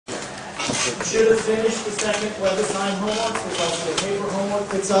You should have finished the second web assigned homework. There's also a paper homework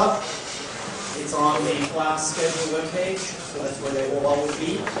that's up. It's on the class schedule webpage, so that's where they will always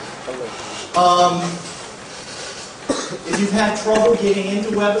be. If you've had trouble getting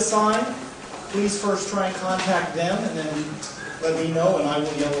into WebAssign, please first try and contact them and then let me know and I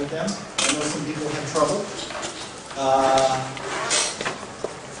will yell at them. I know some people have trouble. I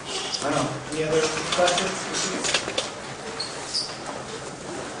don't know. Any other questions?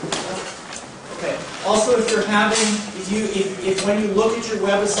 Okay. Also, if you're having, if when you look at your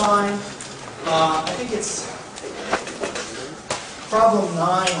WebAssign, I think it's problem 9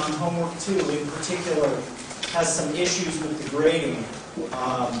 on homework 2 in particular has some issues with the grading.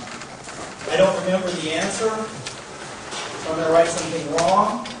 I don't remember the answer, so I'm going to write something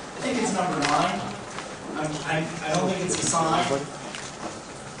wrong. I think it's number 9. I don't think it's a sign.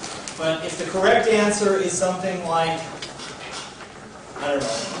 But if the correct answer is something like, I don't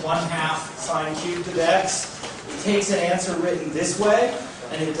know, 1/2 sine cubed of x, it takes an answer written this way,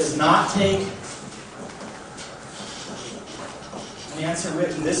 and it does not take an answer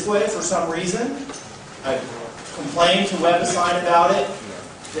written this way for some reason. I complained to WebAssign about it.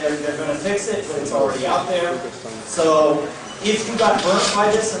 They're going to fix it, but it's already out there. So if you got burnt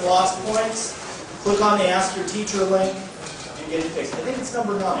by this and lost points, click on the Ask Your Teacher link and get it fixed. I think it's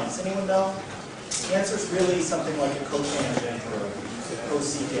number 9. Does anyone know? The answer is really something like a cotangent or a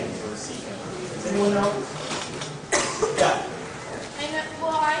cosecant or a secant. Does anyone know? Yeah.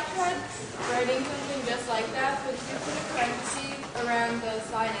 Well, I tried writing something just like that, but if you put a parenthesis around the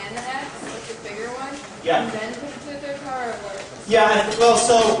sine and the x, like the bigger one, Yeah. and then put it to the third power, or what? Yeah, well,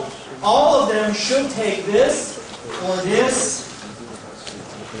 so all of them should take this or this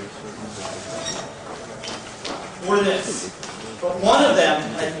or this. But one of them,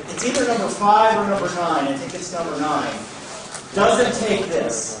 it's either number 5 or number 9, I think it's number 9, doesn't take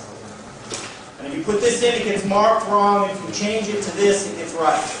this. And if you put this in, it gets marked wrong. If you change it to this, it gets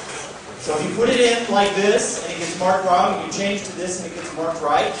right. So if you put it in like this, and it gets marked wrong, and you change to this, and it gets marked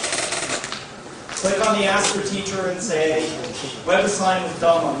right, click on the Ask Your Teacher and say, WebAssign was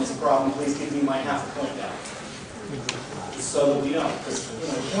dumb on this problem. Please give me my half a point back. Just so that we know. Because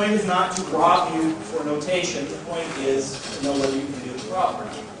the point is not to rob you for notation. The point is to know whether you can do the problem.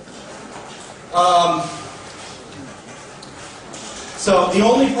 So the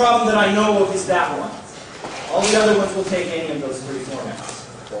only problem that I know of is that one. All the other ones will take any of those 3 formats.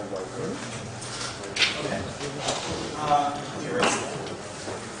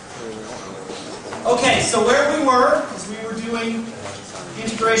 Okay, so where we were is we were doing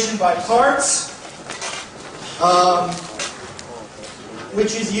integration by parts,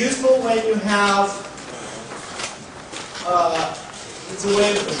 which is useful when you have, it's a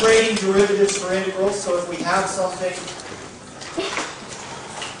way of creating derivatives for integrals. So if we have something,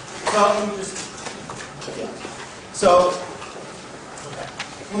 well, let me just, yeah. So,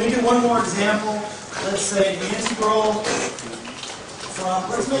 let me do one more example. Let's say the integral from,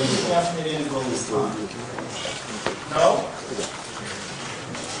 let's make the definite integral this time. No?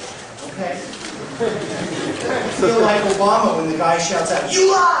 Okay. I feel like Obama when the guy shouts out,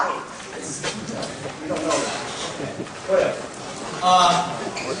 "You lie!" You don't know that. Okay.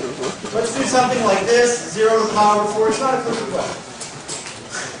 Whatever. Let's do something like this, 0 to the power of 4. It's not a perfect way.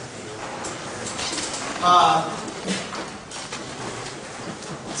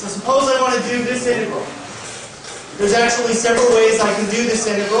 So suppose I want to do this integral. There's actually several ways I can do this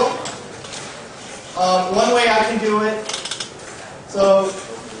integral. One way I can do it, so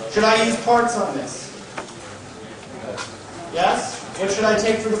should I use parts on this? Yes? What should I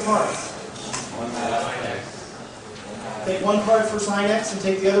take for the parts? Take one part for sine x and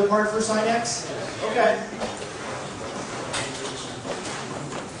take the other part for sine x? Okay.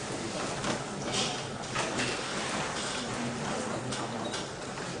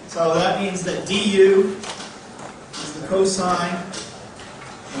 So that means that du is the cosine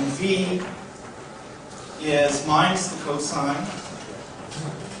and v is minus the cosine.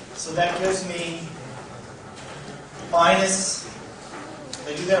 So that gives me minus,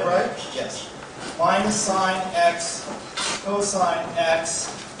 did I do that right? Yes. Minus sine x cosine x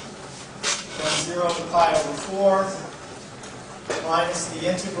from 0 to pi over 4 minus the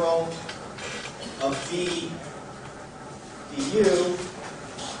integral of v du.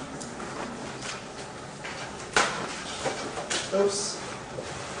 Oops.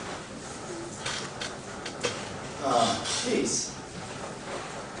 Geez.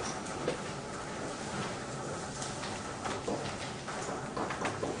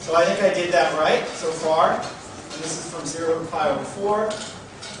 So I think I did that right so far. And this is from 0 to pi over 4.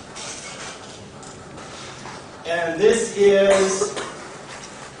 And this is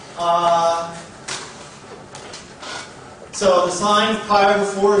So the sine of pi over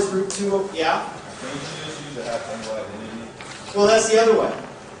 4 is root 2 over, yeah? Can't you just use a half angle identity? Well, that's the other way.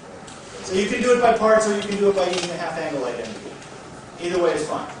 So you can do it by parts or you can do it by using a half angle identity. Either way is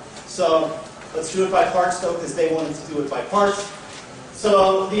fine. So let's do it by parts though, because they wanted to do it by parts.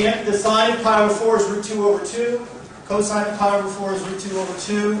 So the sine of pi over 4 is root 2 over 2. Cosine of pi over 4 is root 2 over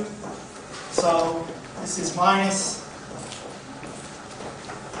 2. So this is minus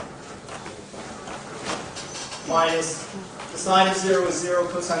the sine of 0 is 0,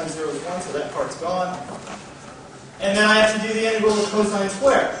 cosine of 0 is 1, so that part's gone. And then I have to do the integral of cosine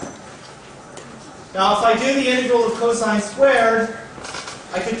squared. Now if I do the integral of cosine squared,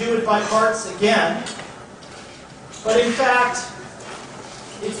 I could do it by parts again. But in fact,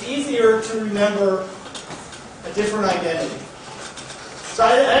 it's easier to remember a different identity. So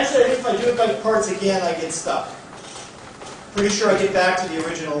actually, I think if I do it by parts again, I get stuck. Pretty sure I get back to the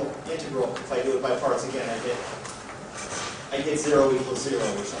original integral. If I do it by parts again, I get 0 equals 0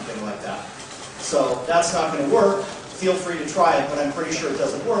 or something like that. So that's not going to work. Feel free to try it, but I'm pretty sure it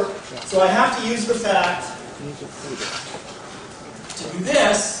doesn't work. So I have to use the fact to do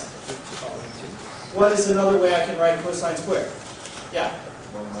this. What is another way I can write cosine squared? Yeah?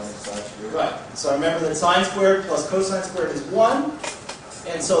 1 minus sine squared. Right. So I remember that sine squared plus cosine squared is 1.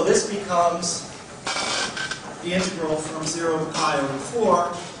 And so this becomes the integral from 0 to pi over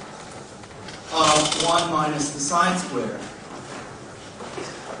 4 of 1 minus the sine squared.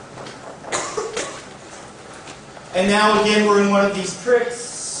 And now again we're in one of these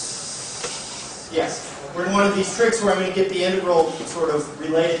tricks. Yes, we're in one of these tricks where I'm going to get the integral sort of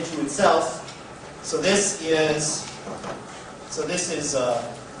related to itself. So this is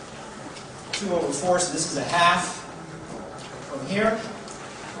 2 over 4, so this is a half from here.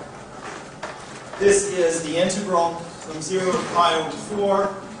 This is the integral from 0 to pi over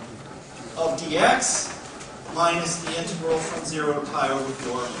 4 of dx minus the integral from 0 to pi over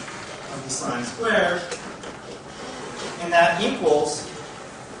 4 of the sine squared. And that equals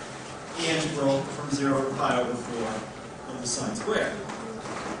the integral from 0 to pi over 4 of the sine squared.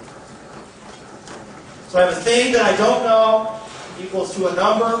 So I have a thing that I don't know equals to a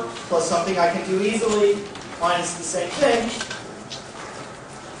number plus something I can do easily minus the same thing.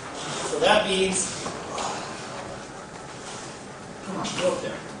 So that means, come on, go up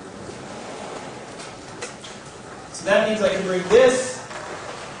there. So that means I can bring this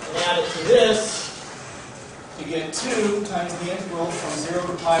and add it to this to get 2 times the integral from 0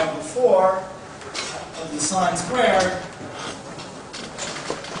 to pi over 4 of the sine squared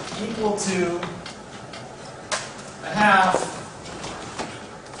equal to a half.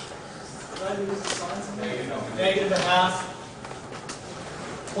 Did I lose the sign something? Negative a half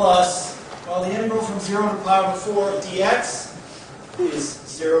plus, well, the integral from 0 to pi over 4 of dx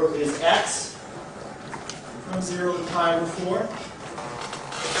is x from 0 to pi over 4.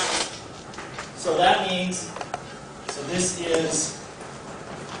 So that means, so this is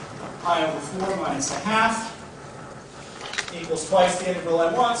pi over 4 minus a half equals twice the integral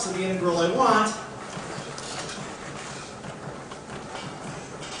I want. So the integral I want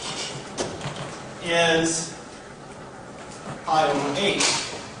is pi over 8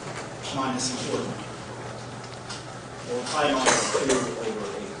 minus a quarter. Or pi minus 2 over 8.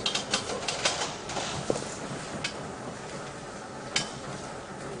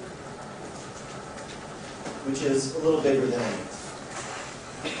 Which is a little bigger than 8.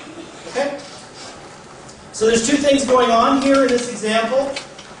 Okay? So there's two things going on here in this example.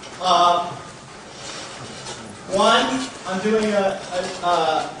 One, I'm doing an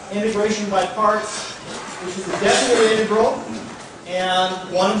integration by parts, which is a definite integral. And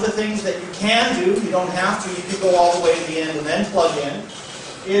one of the things that you can do, you don't have to, you can go all the way to the end and then plug in,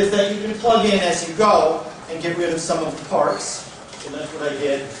 is that you can plug in as you go and get rid of some of the parts. And that's what I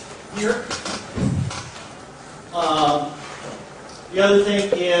did here. The other thing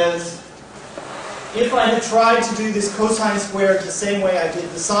is, if I had tried to do this cosine squared the same way I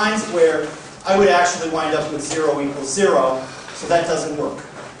did the sine squared, I would actually wind up with 0 equals 0, so that doesn't work.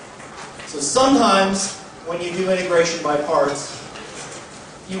 So sometimes, when you do integration by parts,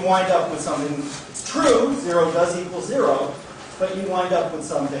 you wind up with something, it's true, 0 does equal 0, but you wind up with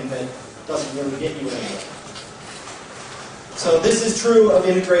something that doesn't really get you anywhere. So this is true of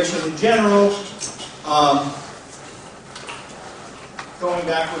integration in general. Going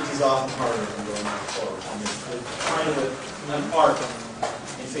backwards is often harder than going forward. I mean, it's kind of an art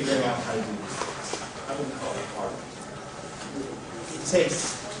in figuring out how to do these things. I wouldn't call it art. It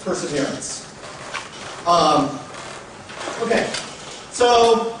takes perseverance. Okay,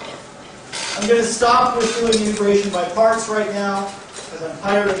 so I'm going to stop with doing integration by parts right now. because I'm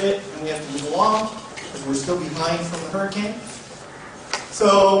tired of it and we have to move along because we're still behind from the hurricane.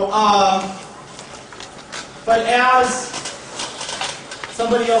 So, but as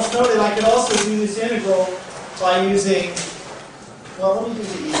somebody else noted, I could also do this integral by using, well, let me do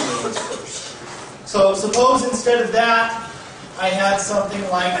the easy ones first. So suppose instead of that, I had something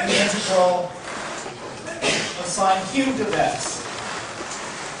like the integral of sine cubed of x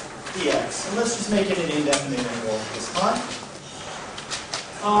dx. And let's just make it an indefinite integral this time.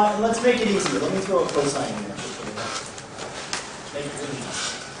 And let's make it easier. Let me throw a cosine in there. Make it really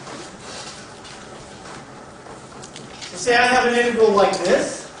easy. So say I have an integral like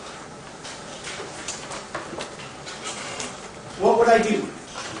this. What would I do?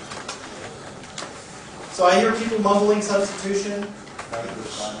 So I hear people mumbling substitution. Back to the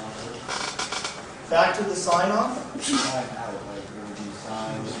sign off. Back to the sign off. Sign out, like it would be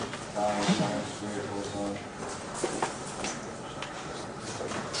sine, squared, cosine.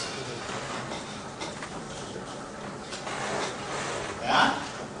 That.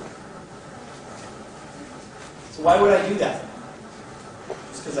 So why would I do that?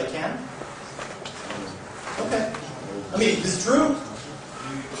 Just because I can? Okay. I mean, this is true.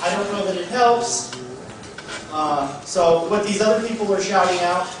 I don't know that it helps. So what these other people are shouting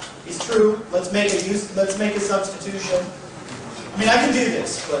out is true. Let's make a substitution. I mean, I can do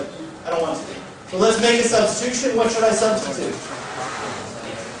this, but I don't want to. So let's make a substitution. What should I substitute?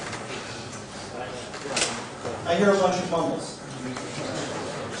 I hear a bunch of mumbles.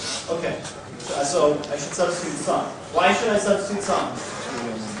 Okay. So I should substitute sine. Why should I substitute sine?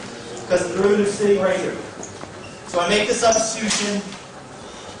 Because the derivative is sitting right here. So I make the substitution.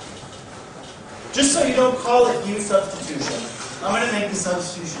 Just so you don't call it U substitution, I'm going to make the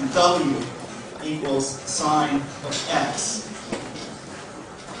substitution W equals sine of x.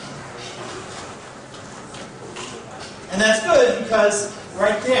 And that's good because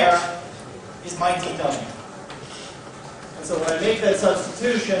right there is my dw. And so when I make that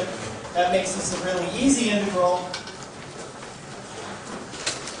substitution, that makes this a really easy integral.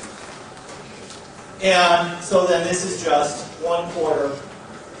 And so then this is just 1/4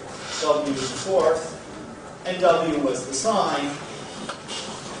 W to the fourth, and W was the sine.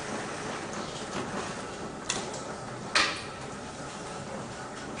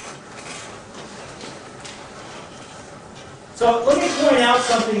 So let me point out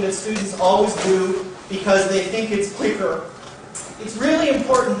something that students always do because they think it's quicker. It's really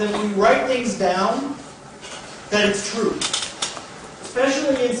important that when you write things down, that it's true.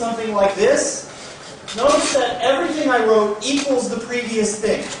 Especially in something like this. Notice that everything I wrote equals the previous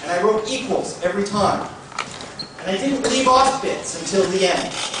thing. And I wrote equals every time. And I didn't leave off bits until the end.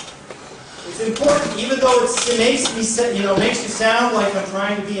 It's important, even though it makes you sound like I'm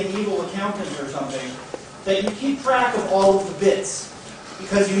trying to be an evil accountant or something, that you keep track of all of the bits.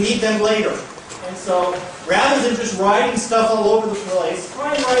 Because you need them later. And so, rather than just writing stuff all over the place,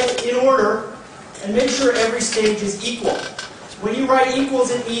 try and write it in order and make sure every stage is equal. When you write equals,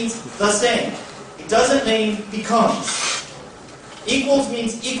 it means the same. It doesn't mean becomes. Equals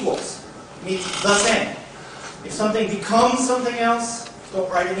means equals. It means the same. If something becomes something else, don't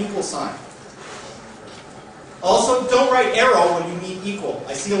write an equal sign. Also, don't write arrow when you mean equal.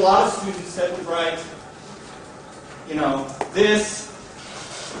 I see a lot of students that would write, this,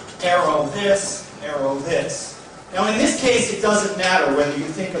 arrow this, arrow this. Now in this case, it doesn't matter whether you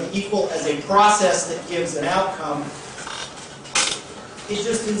think of equal as a process that gives an outcome. It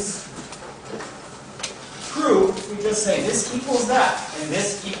just is true if we just say this equals that, and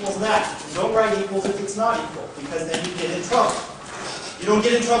this equals that. Don't write equals if it's not equal, because then you get in trouble. You don't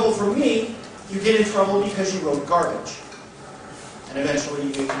get in trouble from me, you get in trouble because you wrote garbage. And eventually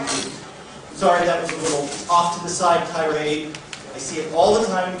you get confused. Sorry, that was a little off-to-the-side tirade. I see it all the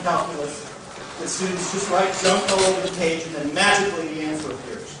time in calculus, that students just write junk all over the page, and then magically the answer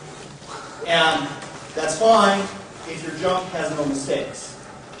appears. And that's fine if your junk has no mistakes.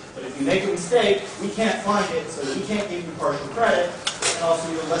 But if you make a mistake, we can't find it, so we can't give you partial credit, and also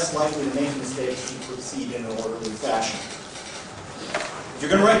you're less likely to make mistakes and proceed in an orderly fashion. If you're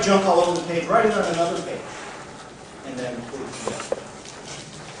going to write junk all over the page, write it on another page, and then put it together.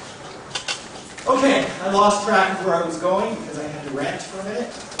 Okay, I lost track of where I was going because I had to rant for a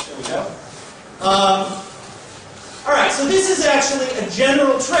minute. There we go. All right, so this is actually a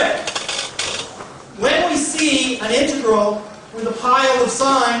general trick. When we see an integral with a pile of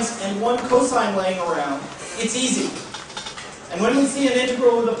sines and one cosine laying around, it's easy. And when we see an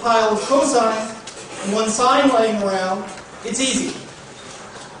integral with a pile of cosines and one sine laying around, it's easy.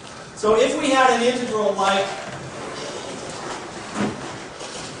 So if we had an integral like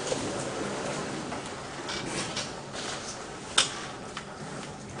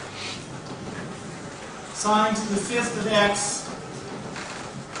sine to the 5th of x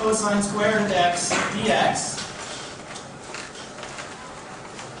cosine squared of x dx.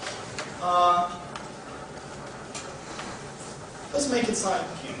 Let's make it sine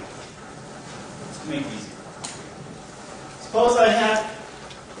cubed. Let's make it easy. Suppose I had,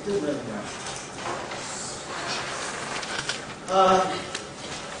 it didn't really matter.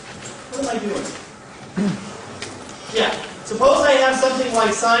 What am I doing? Yeah, suppose I have something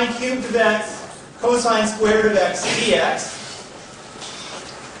like sine cubed of x cosine squared of x dx.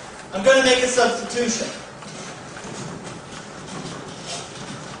 I'm going to make a substitution.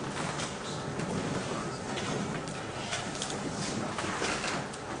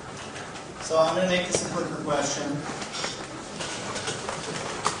 So I'm going to make this a quicker question.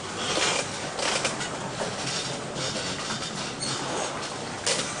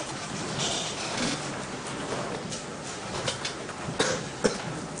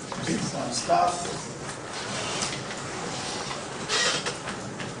 Some stuff.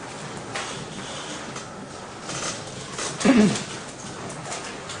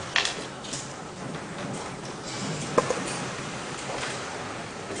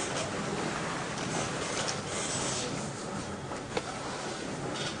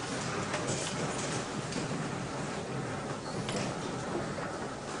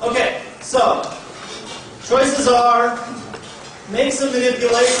 Okay, so choices are make some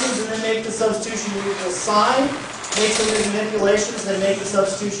manipulations and then make the substitution u equals sine. Make some manipulations and then make the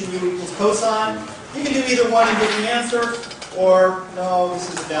substitution u equals cosine. You can do either one and get the answer, or no, this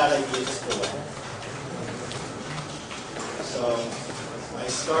is a bad idea, just go away. So I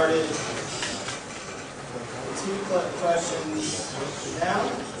started the 2 questions now.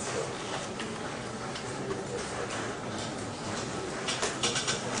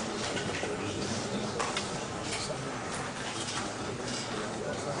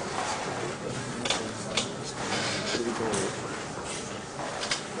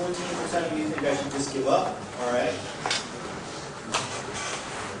 Of you think I should just give up? All right.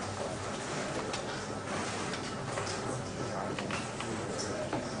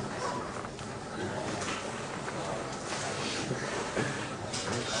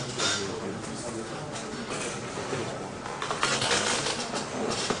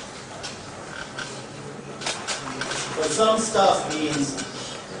 But some stuff means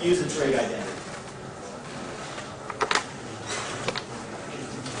use a trig identity.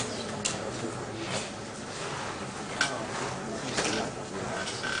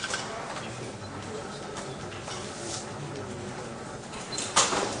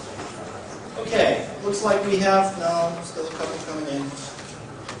 Okay, looks like we have, no, still a couple coming in.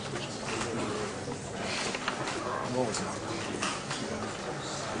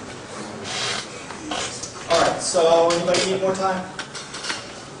 All right, so anybody need more time?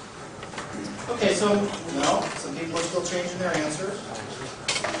 Okay, so no, some people are still changing their answers.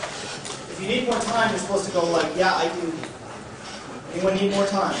 If you need more time, you're supposed to go like, yeah, I do. Anyone need more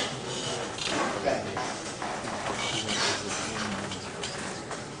time? Okay.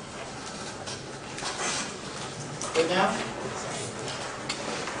 Good now?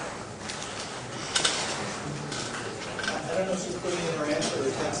 I don't know if she's putting in her answer or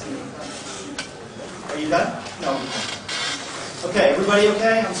texting me. Are you done? No. Okay, everybody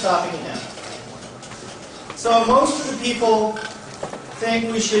okay? I'm stopping it now. So most of the people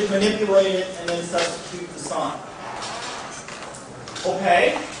think we should manipulate it and then substitute the sign.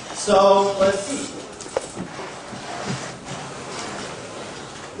 Okay, so let's see.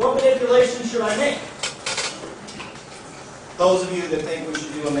 What manipulation should I make? Those of you that think we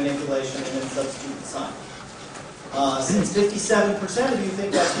should do a manipulation and then substitute the sign. Since 57% of you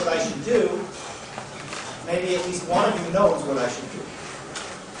think that's what I should do, maybe at least one of you knows what I should do.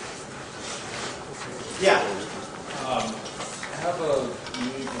 Yeah? Have a u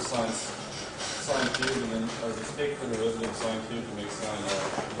equals sine cubed, and then just take the derivative of sine cubed to make sine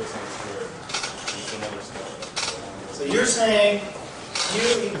cosine squared. It's another step. So you're saying u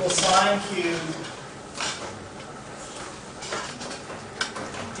equals sine cubed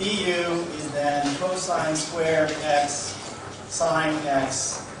du is then cosine squared x sine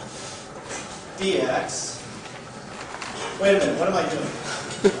x dx. Wait a minute, what am I doing?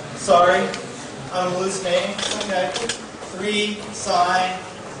 Sorry, I'm hallucinating. Okay. 3 sine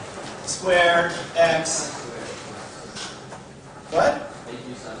squared x. What?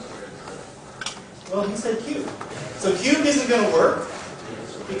 Well, he said cube. So cube isn't going to work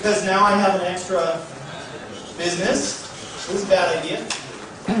because now I have an extra business. This is a bad idea.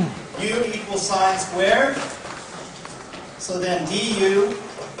 U equals sine squared. So then du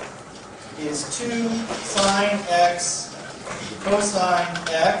is 2 sine x cosine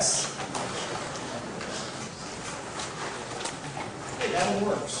x that one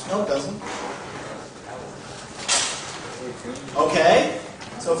works. No, it doesn't. Okay,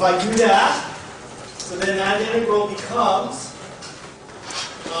 so if I do that, so then that integral becomes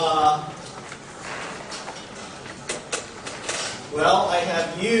well, I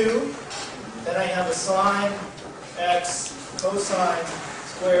have u, then I have a sine x cosine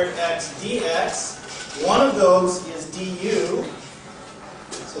squared x dx. One of those is du.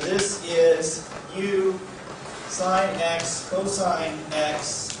 So this is u sine x cosine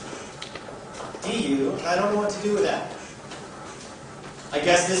x du. And I don't know what to do with that. I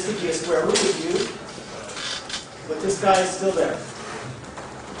guess this could be a square root of u, but this guy is still there.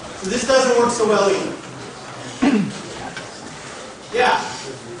 So this doesn't work so well either. Yeah.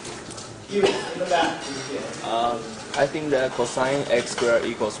 You, in the back. I think that cosine x squared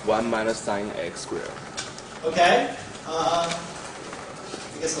equals 1 minus sine x squared. Okay. I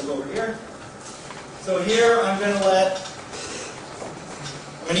guess I'll go over here. So here I'm going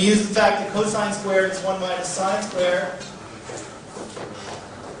to use the fact that cosine squared is 1 minus sine squared.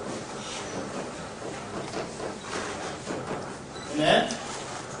 And then?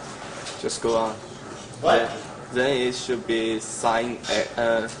 Just go on. What? Then it should be sine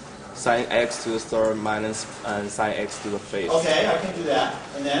x to the third minus sine x to the fifth. Okay, I can do that.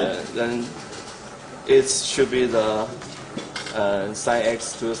 And then? Then it should be the sine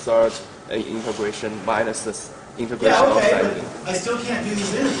x to the third integration minus the integration Yeah, of okay, sine. but I still can't do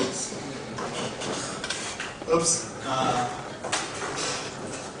these integrals. Oops.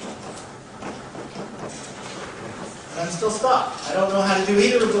 I'm still stuck. I don't know how to do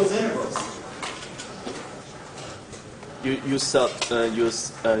either of those integrals. You use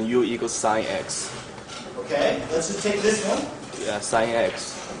u equals sine x. Okay, let's just take this one. Yeah, sine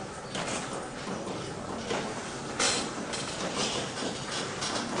x.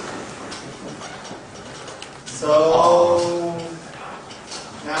 So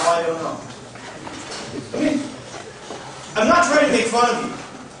now I don't know. I mean, I'm not trying to make fun of you.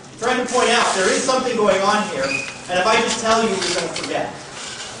 I'm trying to point out there is something going on here, and if I just tell you, you're going to forget.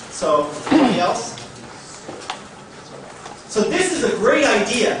 So, anybody else? So this is a great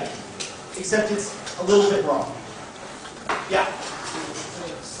idea, except it's a little bit wrong. Yeah?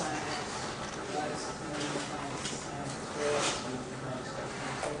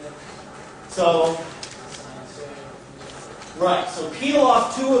 So, right, so peel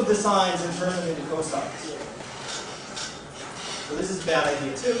off two of the sines and turn them into cosines. So this is a bad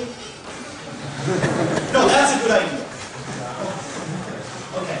idea too. No, that's a good idea.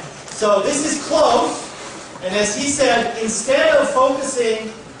 Okay, so this is close. And as he said, instead of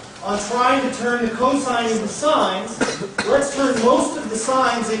focusing on trying to turn the cosine into sines, let's turn most of the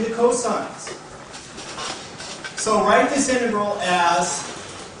sines into cosines. So write this integral as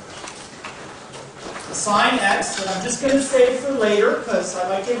sine x, that I'm just going to save for later because I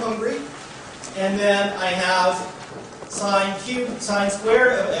might get hungry. And then I have sine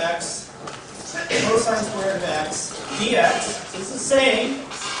squared of x, cosine squared of x, dx. So it's the same.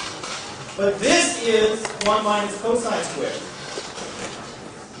 But this is 1 minus cosine squared.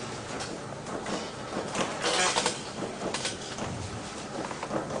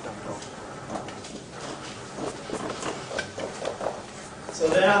 So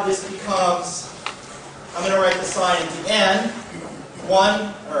now this becomes, I'm going to write the sign at the end,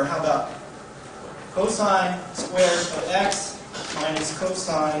 1, or how about cosine squared of x minus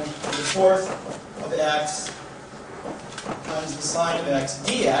cosine of the fourth of x times the sine of x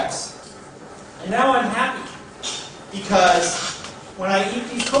dx. And now I'm happy, because when I eat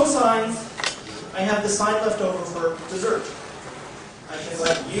these cosines, I have the sine left over for dessert. I can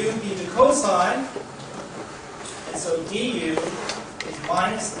let u be the cosine, and so du is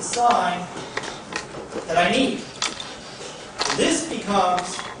minus the sine that I need. This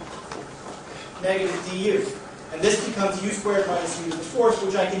becomes negative du, and this becomes u squared minus u to the fourth,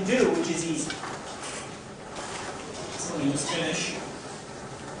 which I can do, which is easy. So let me just finish.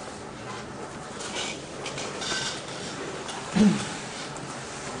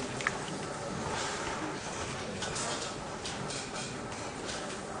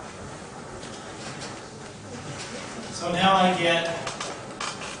 So now I get,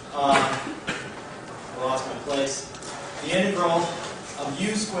 I lost my place, the integral of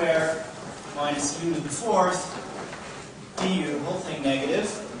u squared minus u to the fourth du, whole thing negative,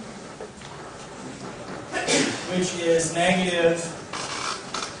 which is negative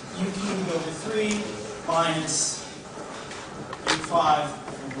u cubed over 3 minus u5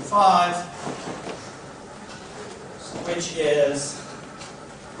 over 5, which is,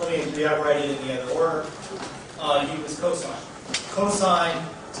 let me rewrite it in the other order, u is cosine. Cosine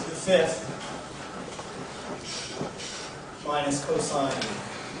to the fifth minus cosine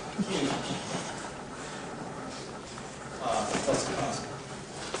q plus cos.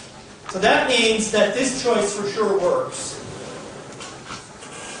 So that means that this choice for sure works.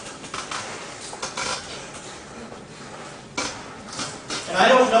 And I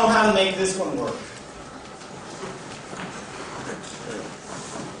don't know how to make this one work.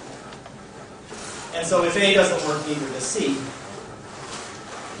 And so if A doesn't work, neither does C.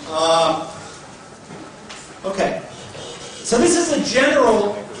 Okay. So this is a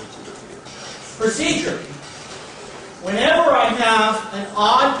general procedure. Whenever I have an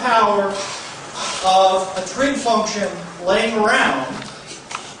odd power of a trig function laying around,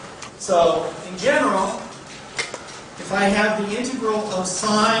 so in general, if I have the integral of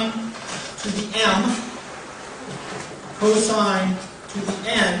sine to the m, cosine to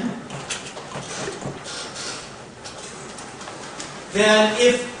the n, then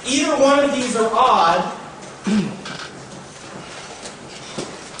if either one of these are odd,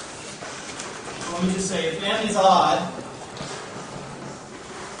 let me just say if n is odd,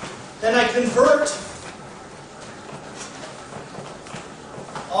 then I convert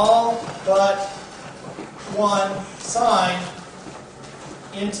all but one sine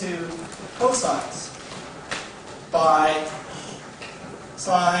into cosines by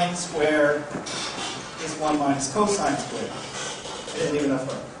sine squared is 1 minus cosine squared. I didn't leave enough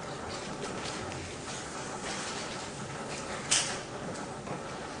room.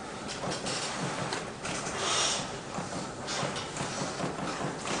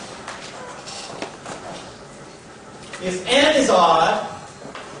 If n is odd,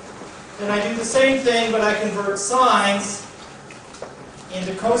 then I do the same thing, but I convert sines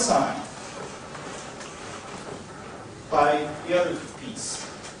into cosine by the other piece.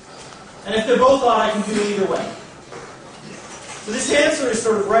 And if they're both odd, I can do it either way. So this answer is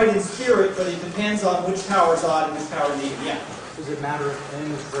sort of right in spirit, but it depends on which power is odd and which power is even. Yeah? Does it matter if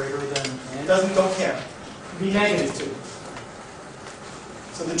n is greater than n? Don't care. It can be negative too.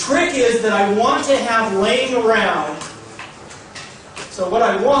 So the trick is that I want to have laying around. So what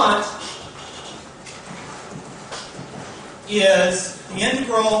I want is the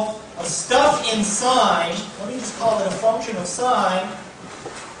integral of stuff in sine. Let me just call it a function of sine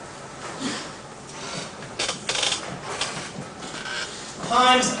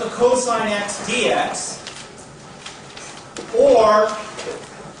times a cosine x dx, or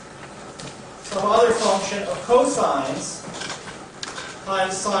some other function of cosines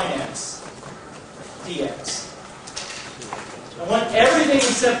times sine x dx. I want everything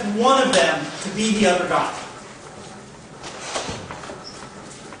except one of them to be the other guy.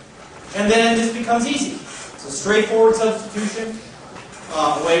 And then this becomes easy. So straightforward substitution,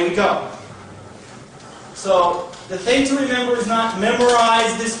 away we go. So the thing to remember is not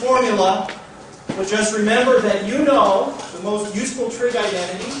memorize this formula, but just remember that you know the most useful trig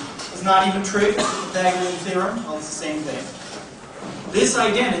identity is not even trig, it's the Pythagorean theorem. Well, it's the same thing. This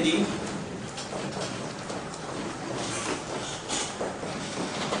identity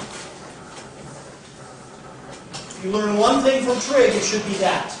if you learn one thing from trig, it should be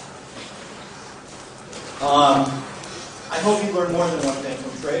that. I hope you learn more than one thing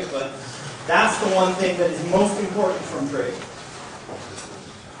from trig, but that's the one thing that is most important from trig,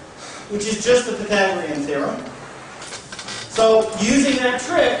 which is just the Pythagorean theorem. So using that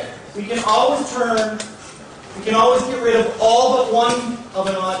trick, we can always get rid of all but one of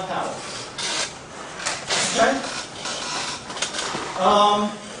an odd power. Okay?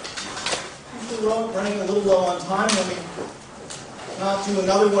 Running a little low on time. Let me not do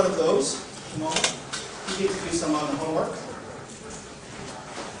another one of those. You get to do some on the homework.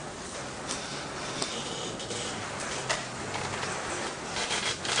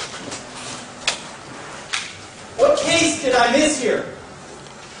 What case did I miss here?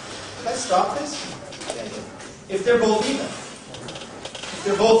 Did I stop this? If they're both even. If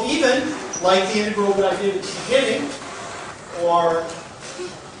they're both even, like the integral that I did at the beginning, or,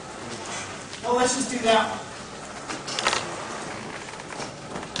 well, let's just do that one.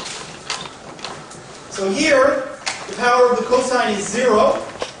 So here, the power of the cosine is 0.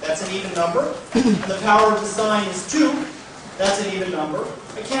 That's an even number. And the power of the sine is 2. That's an even number.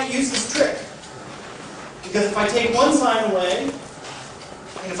 I can't use this trick. Because if I take one sine away,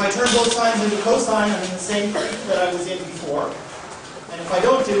 and if I turn both sines into cosine, I'm in the same creek that I was in before. And if I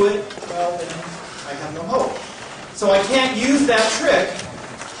don't do it, well, then I have no hope. So I can't use that trick.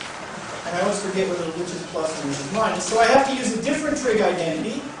 And I always forget which is plus and which is minus. So I have to use a different trig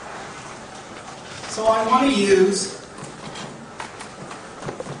identity. So I want to use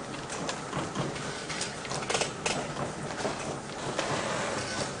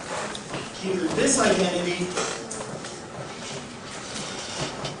either this identity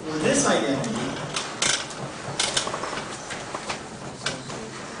this identity,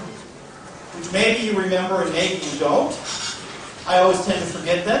 which maybe you remember and maybe you don't. I always tend to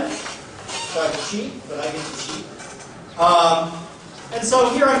forget them. So I have to cheat, but I get to cheat. And so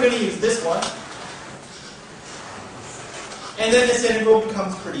here I'm going to use this one. And then this integral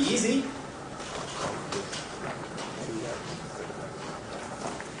becomes pretty easy.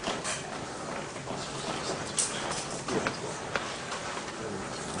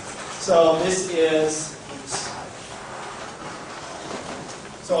 So this is,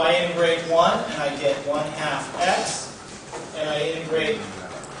 so I integrate 1 and I get 1/2 x. And I integrate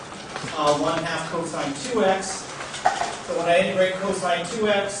 1/2 cosine 2x. So when I integrate cosine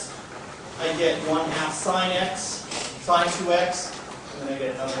 2x, I get 1/2 sine x, sine 2x, and then I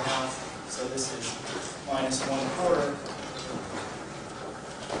get another half. So this is minus 1/4.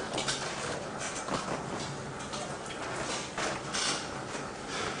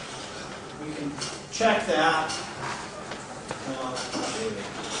 You can check that. Well, not really.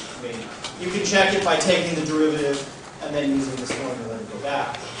 I mean, you can check it by taking the derivative and then using this formula to go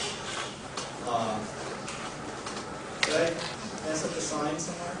back. Did I mess up the sign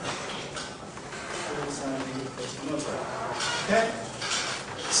somewhere? Okay?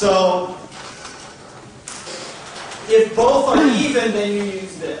 So, if both are even, then you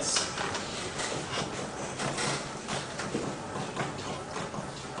use this.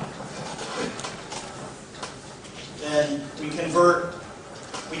 Then we convert,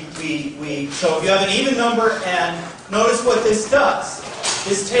 so if you have an even number, and notice what this does.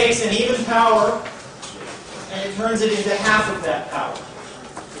 This takes an even power and it turns it into half of that power.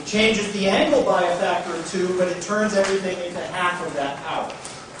 It changes the angle by a factor of 2, but it turns everything into half of that power.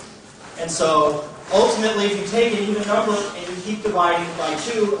 And so, ultimately, if you take an even number and you keep dividing it by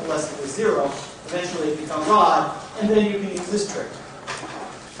 2, unless it was 0, eventually it becomes odd, and then you can use this trick.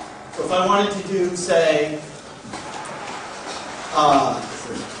 So if I wanted to do, say,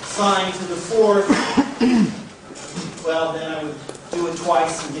 sine to the 4th, well, then I would do it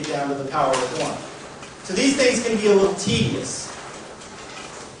twice and get down to the power of 1. So these things can be a little tedious,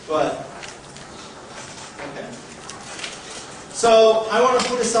 but okay. So I want to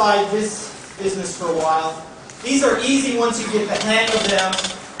put aside this business for a while. These are easy once you get the hang of them,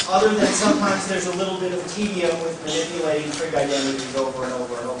 other than sometimes there's a little bit of tedium with manipulating trig identities over and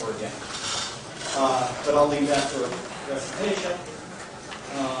over and over again. But I'll leave that for recitation.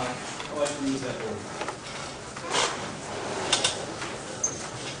 I can use that word.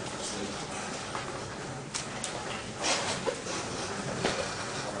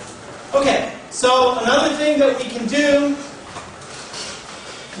 Okay, so another thing that we can do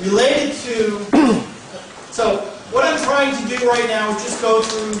related to, so what I'm trying to do right now is just go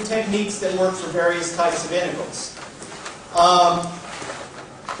through techniques that work for various types of integrals.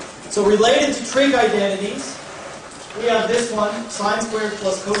 So related to trig identities, we have this one, sine squared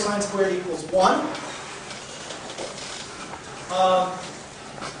plus cosine squared equals 1.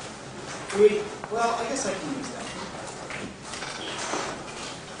 Well, I guess I can use that.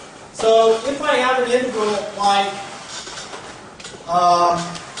 So if I have an integral like, now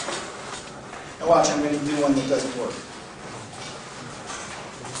watch, I'm going to do one that doesn't work.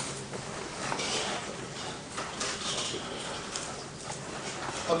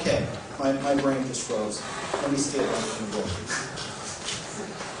 Okay, my brain just froze. Let me steal one from the book.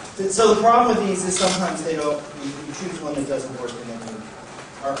 So the problem with these is sometimes they don't, you choose one that doesn't work and then you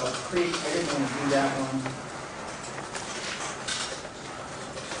are creep. I didn't want to do that one.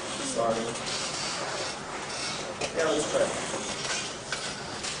 Sorry. Yeah, let's try it.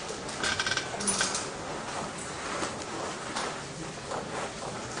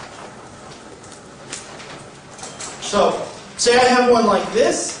 So, say I have one like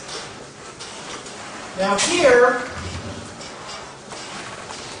this. Now here,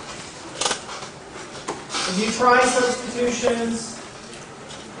 if you try substitutions,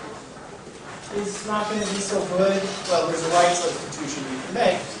 it's not going to be so good. Well, there's a right substitution you can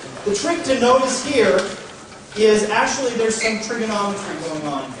make. The trick to notice here is actually there's some trigonometry going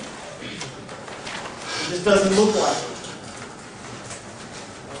on here. It just doesn't look like it.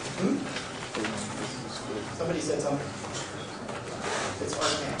 Somebody said something. It's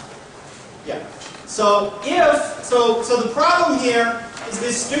arcane. Yeah. So so the problem here is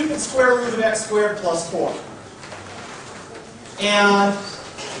this stupid square root of x squared plus 4. And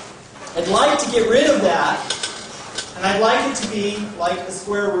I'd like to get rid of that, and I'd like it to be like the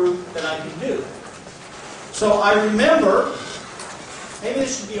square root that I can do. So I remember, maybe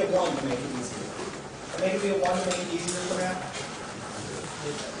this should be a 1 to make it easier. Make it be a 1 to make it easier for that?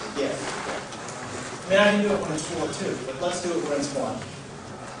 Yeah. I mean, I can do it when it's 4 too, but let's do it when it's 1.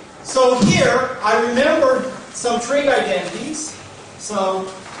 So here, I remembered some trig identities. So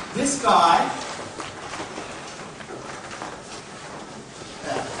this guy,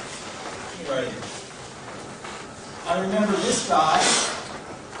 right here. I remember this guy,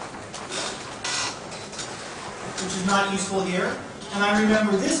 which is not useful here. And I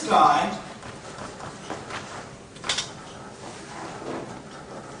remember this guy,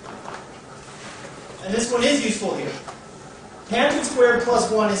 and this one is useful here. Tangent squared plus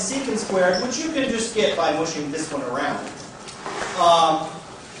 1 is secant squared, which you can just get by mushing this one around.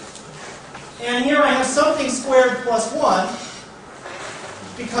 And here I have something squared plus 1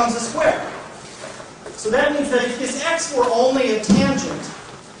 becomes a square. So that means that if this x were only a tangent,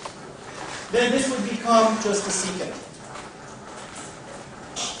 then this would become just a secant.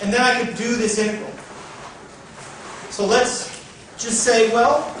 And then I could do this integral. So let's just say,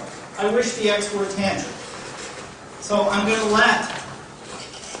 well, I wish the x were a tangent. So I'm going to let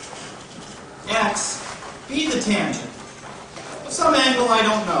x be the tangent of some angle I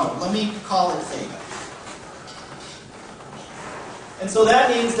don't know. Let me call it theta. And so that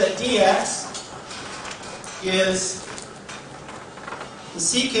means that dx is the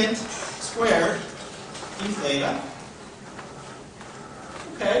secant squared d theta.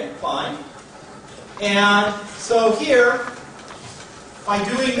 Okay, fine. And so here, by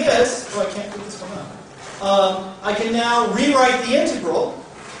doing this, oh, I can't put this one up. I can now rewrite the integral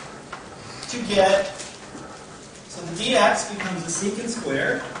to get, so the dx becomes the secant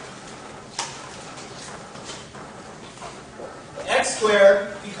squared. The x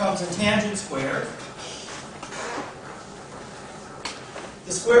squared becomes a tangent squared.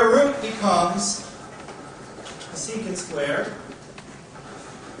 The square root becomes the secant squared.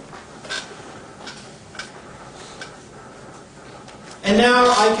 And now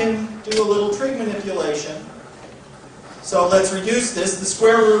I can do a little trig manipulation. So let's reduce this. The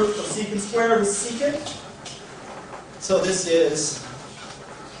square root of secant squared is secant. So this is,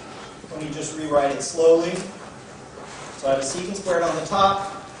 let me just rewrite it slowly. So I have a secant squared on the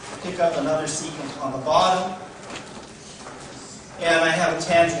top, pick up another secant on the bottom, and I have a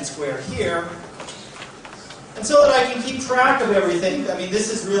tangent square here. And so that I can keep track of everything, I mean, this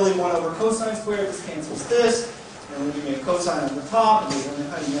is really 1 over cosine squared. This cancels this. And then you make cosine on the top, and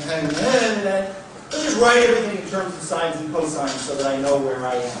I'll just write everything in terms of sines and cosines so that I know where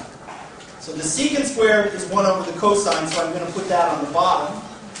I am. So the secant squared is 1 over the cosine, so I'm going to put that on the bottom.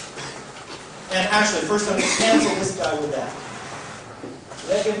 And actually, first I'm going to cancel this guy with that. So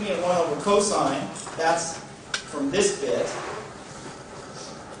that gives me a 1 over cosine. That's from this bit.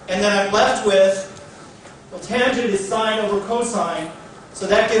 And then I'm left with, well, tangent is sine over cosine, so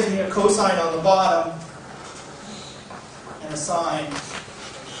that gives me a cosine on the bottom and a sine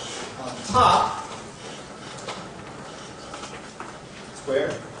on the top.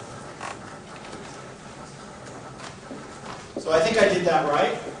 Squared. So I think I did that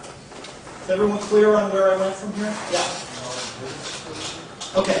right. Is everyone clear on where I went from here? Yeah.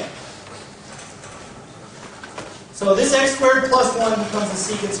 Okay. So this x squared plus 1 becomes a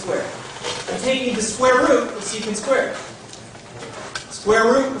secant squared. I'm taking the square root of secant squared. Square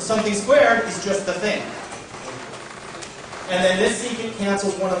root of something squared is just the thing. And then this secant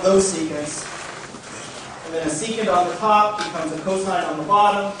cancels one of those secants. And then a secant on the top becomes a cosine on the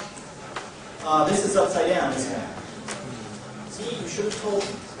bottom. This is upside down, isn't it? See, you should have told me.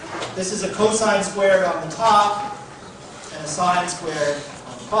 This is a cosine squared on the top and a sine squared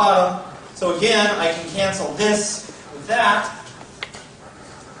on the bottom. So again, I can cancel this with that.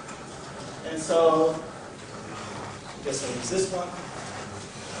 And so, I guess I'll use this one.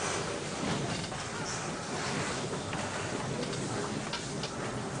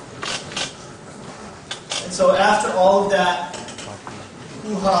 And so after all of that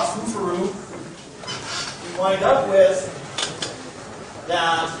hoo-ha foo-faroo, we wind up with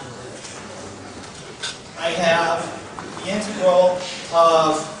that I have the integral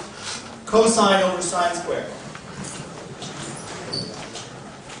of cosine over sine squared.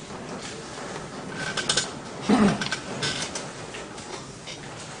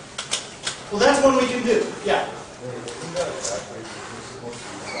 Well, that's one we can do. Yeah.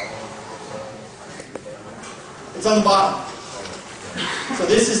 It's on the bottom. So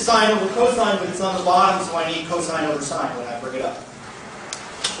this is sine over cosine, but it's on the bottom, so I need cosine over sine when I bring it up.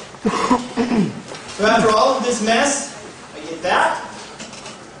 So after all of this mess, I get that.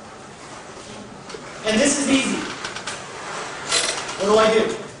 And this is easy. What do I do?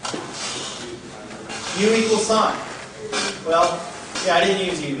 U equals sine. Well, yeah, I didn't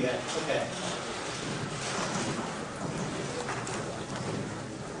use U yet. Okay.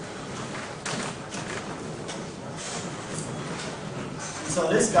 so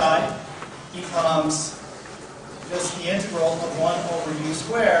this guy becomes just the integral of 1 over u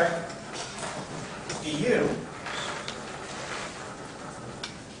squared du,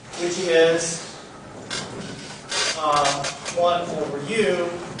 which is 1 over u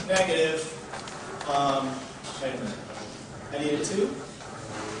negative, wait a minute, I need a 2?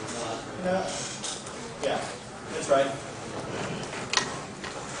 No? Yeah, that's right.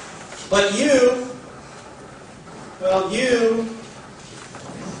 But u, well, u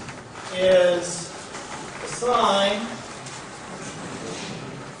is the sine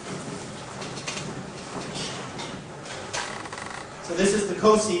so this is the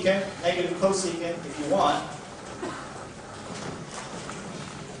cosecant, negative cosecant if you want.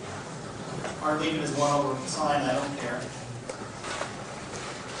 Or leave it as 1 over sine, I don't care.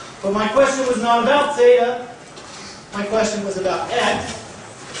 But my question was not about theta. My question was about x.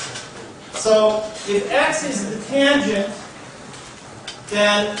 So if x is the tangent,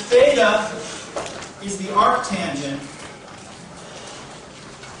 then theta is the arctangent.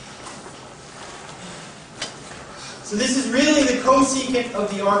 So this is really the cosecant of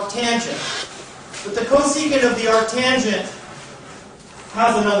the arctangent. But the cosecant of the arctangent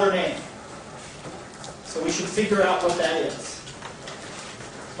has another name. So we should figure out what that is.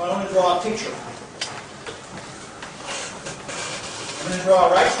 So I want to draw a picture. I'm going to draw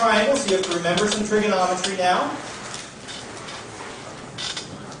a right triangle, so you have to remember some trigonometry now.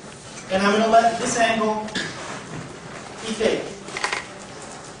 And I'm going to let this angle be theta.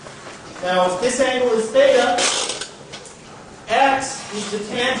 Now, if this angle is theta, x is the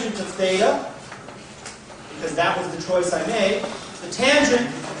tangent of theta, because that was the choice I made. The tangent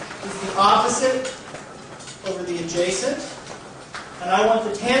is the opposite over the adjacent. And I want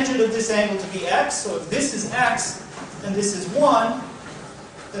the tangent of this angle to be x. So if this is x and this is 1,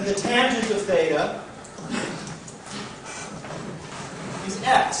 then the tangent of theta is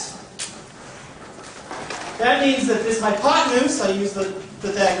x. That means that this hypotenuse, I use the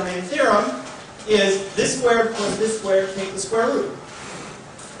Pythagorean theorem, is this squared plus this squared, take the square root.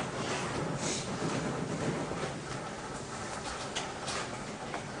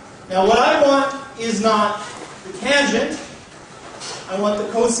 Now what I want is not the tangent, I want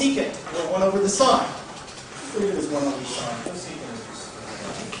the cosecant, or 1 over the sine. Leave it as 1 over the sine. Cosecant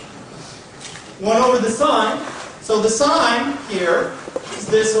is 1 over the sine. So the sine here is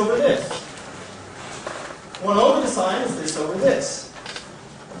this over this. 1 over the sine is this over this.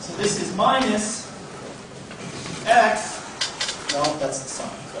 So this is minus x, no, that's the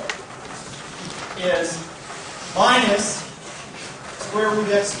sine, sorry, is minus square root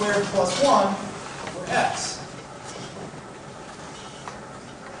x squared plus 1 over x.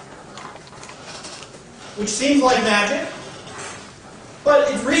 Which seems like magic,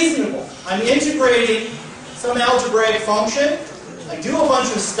 but it's reasonable. I'm integrating some algebraic function. I do a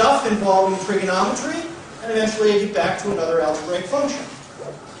bunch of stuff involving trigonometry, and eventually I get back to another algebraic function.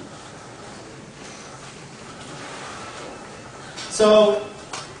 So,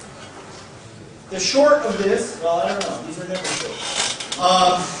 the short of this, well, I don't know, these are never short.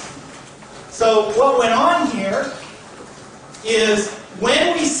 So what went on here is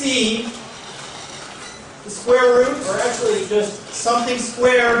when we see the square root, or actually just something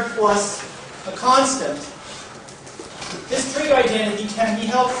squared plus a constant, this trig identity can be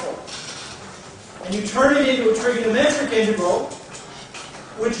helpful. And you turn it into a trigonometric integral,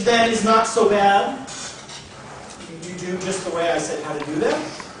 which then is not so bad. You do just the way I said how to do that.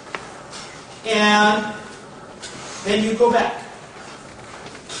 And then you go back.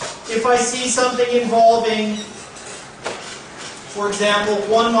 If I see something involving, for example,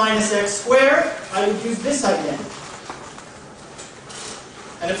 1 minus x squared, I would use this identity.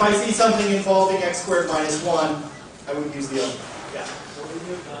 And if I see something involving x squared minus 1, I would use the other. Yeah.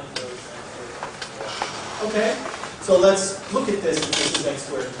 Okay. So let's look at this if this is x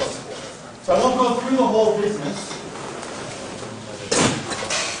squared plus 4. So I won't go through the whole business.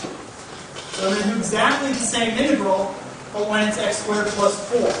 So I'm going to do exactly the same integral, but when it's x squared plus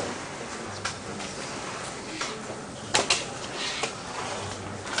 4.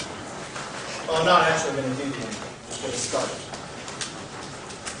 Well, I'm not actually going to do the integral. Just get it started.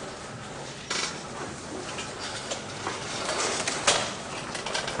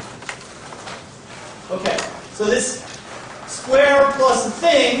 Okay, so this square plus a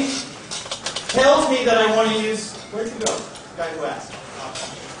thing tells me that I want to use... Where'd you go? The guy who asked.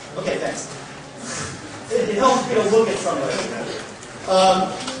 Okay, thanks. It helps me to look at somebody.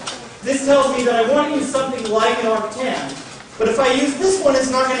 This tells me that I want to use something like an arctan, but if I use this one, it's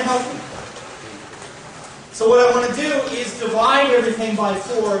not going to help me. So what I want to do is divide everything by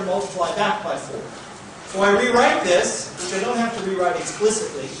 4 and multiply back by 4. So I rewrite this, which which I don't have to rewrite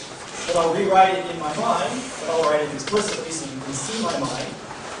explicitly, but I'll rewrite it in my mind, but I'll write it explicitly so you can see my mind.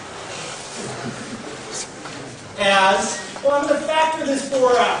 As, well, I'm going to factor this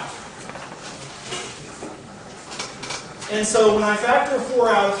 4 out. And so when I factor 4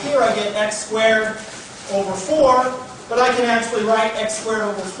 out here, I get x squared over 4, but I can actually write x squared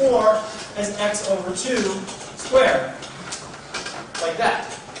over 4 as x over 2 squared. Like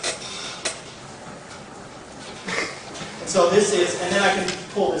that. And so this is, and then I can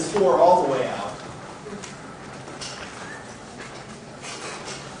pull this 4 all the way out.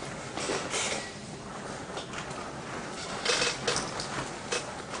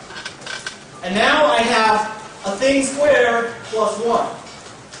 And now I have a thing squared plus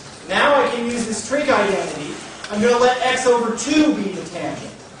 1. Now I can use this trig identity. I'm going to let x over 2 be the tangent.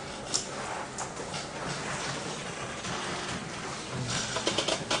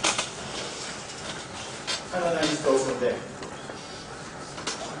 And then I just go from there.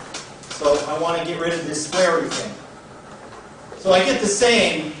 So I want to get rid of this square root thing. So I get the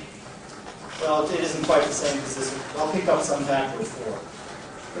same. Well, it isn't quite the same because this, I'll pick up some factor of 4.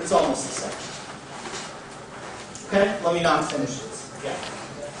 But it's almost the same. Okay? Let me not finish this. Yeah.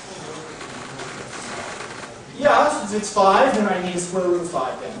 Yeah, since it's 5, then I need a square root of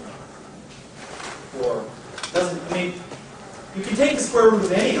 5 then. Or doesn't, I mean, you can take the square root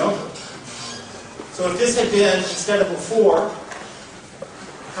of any number. So if this had been, instead of a 4,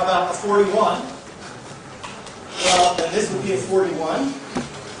 how about a 41? Well, then this would be a 41.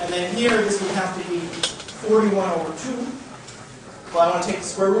 And then here, this would have to be 41 over 2. Well, I want to take the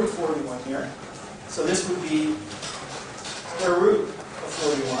square root of 41 here. So this would be square root of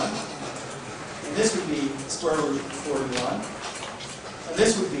 41. And this would be square root of 41. And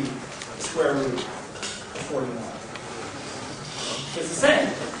this would be the square root of 41. It's the same.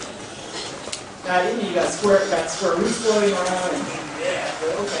 Now, you got square roots floating around, and yeah,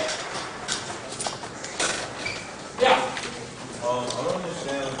 okay. Yeah. I don't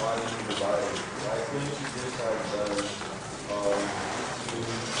understand why you divide it. Why couldn't you just have done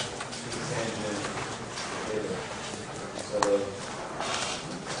two tangent theta instead of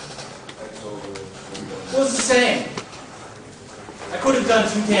x over? Well, it's the same. I could have done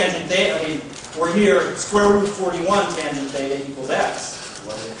 2 tangent theta. I mean, we're here, square root 41 tangent theta equals x.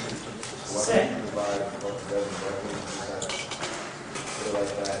 Why didn't you Same. divide both together? Why couldn't you just have put it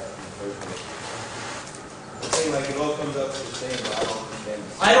like that in the first place? It seems like it all comes up to the same, but I don't understand.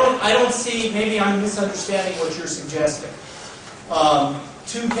 I don't see, maybe I'm misunderstanding what you're suggesting.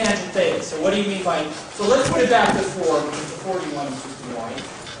 2 tangent theta. So what do you mean by, so let's put it back to 4, because the 41 is just annoying.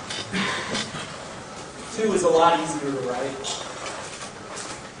 2 is a lot easier to write.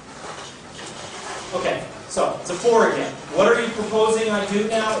 Okay, so it's a 4 again. What are you proposing I do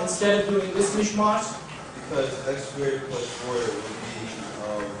now instead of doing this mishmash? Because x squared plus 4 would be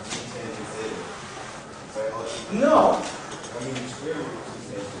 2 tangent theta. Right? No. I mean, the square root of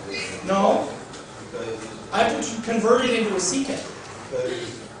 2 tangent theta. No. Because I have to convert it into a secant.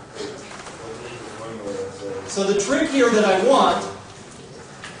 So the trick here that I want,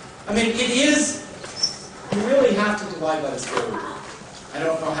 I mean, it is, you really have to divide by the square root. I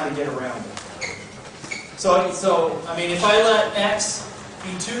don't know how to get around it. So I mean, if I let x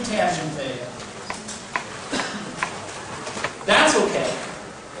be 2 tangent theta, that's okay.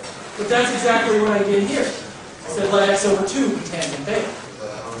 But that's exactly what I did here. I said let x over 2 be tangent theta.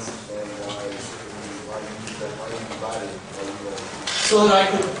 So that I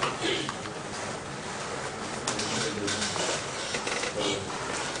could...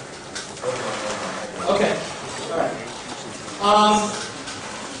 Okay. All right.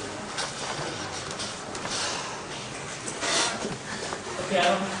 Okay, I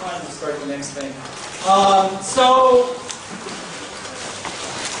don't have time to start the next thing. So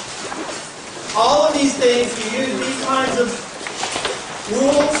all of these things, you use these kinds of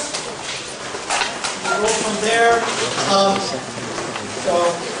rules. You go from there. So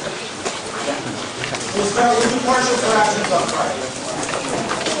yeah. We'll do partial fractions on Friday.